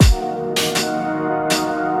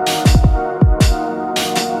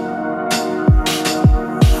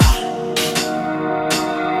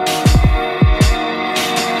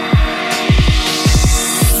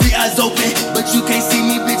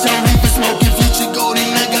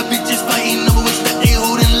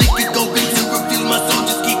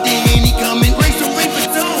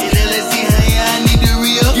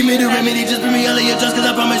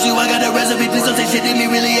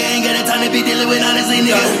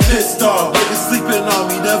pissed off. Niggas sleeping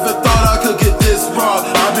on me, never thought I could get this raw.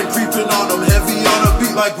 I've been creeping on them, heavy on a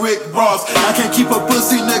beat like Rick Ross. I can't keep a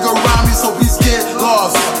pussy nigga around me, so please get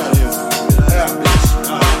lost.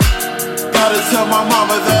 Gotta tell my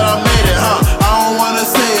mama that I made it, huh? I don't wanna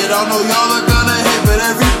say it, I know y'all are gonna hate, but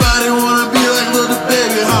everybody wanna be like little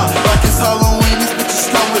baby, huh? Like it's Halloween, these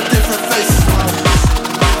bitches come with different faces.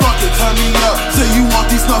 Fuck it, turn me up. Say you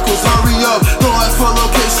want these knuckles, hurry up. Don't ask for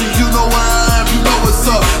location, you know where I am, you know what's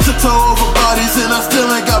up. Tiptoe over bodies and I still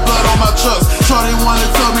ain't got blood on my chucks. Shorty wanna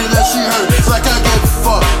tell me that she hurt, like I gave a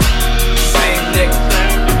fuck. Same nigga,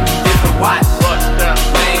 different watch.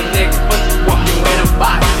 Same nigga, but you walk you in a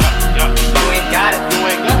box. You ain't got it,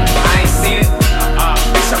 I ain't seen it.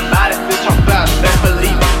 Bitch, I'm about it, best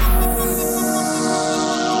believe it.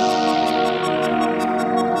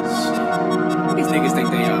 These niggas think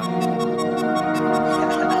they are.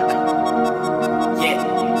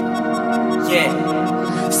 Yeah.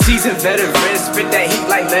 Seasoned veterans, spit that heat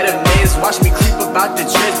like Letterman's. Watch me creep about the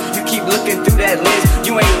trends. You keep looking through that lens,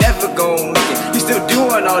 you ain't never gon' make it. You still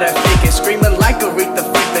doing all that faking, screaming like Aretha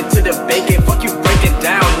Franklin to the bacon. Fuck you breaking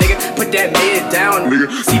down, nigga. Put that mid down, nigga.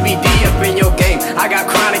 CBD up in your game. I got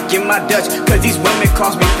chronic in my Dutch, cause these women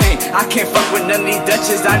cause me pain. I can't fuck with none of these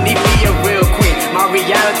Dutches, I need me a real queen. My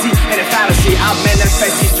reality and a fantasy, I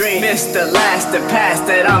manifest these dreams. Mr. Last, the past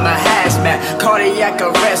that I'm a hazmat. Cardiac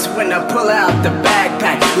arrest when I pull out the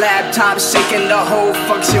backpack. Laptop shaking the whole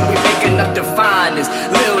function, we making up the finest.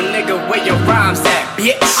 Little nigga, where your rhymes at,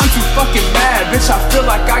 bitch? I'm too fucking mad, bitch, I feel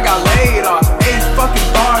like I got laid off. 8 fucking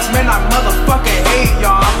bars, man, I motherfucking hate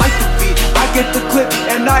y'all. I like the beat, I get the clip,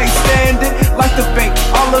 and I ain't standing. Like the bank,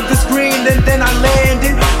 all of this green, and then I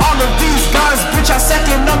landed. All of these guys, bitch, I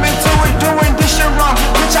second them into it. Doing this shit wrong,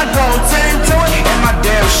 bitch, I go 10 to it. And my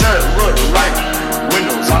damn shirt look like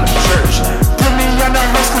windows on the church. Put me on the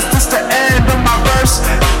hearse, cause this the end of my verse.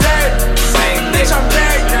 Dead, same bitch, I'm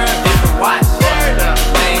dead, yeah. Different watch,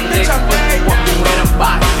 same nigga, but you walk you in a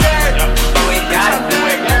box. You ain't got it,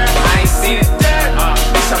 I ain't seen it.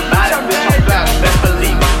 Bitch, I'm about it, best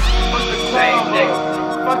believe it. Same nigga,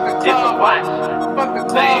 different watch.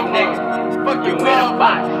 Same nigga, you in a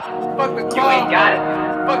box. You ain't got it,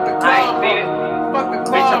 I ain't seen it.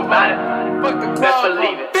 Bitch, I'm about it, best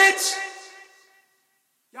believe it. Bitch!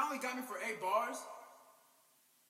 Y'all only got me for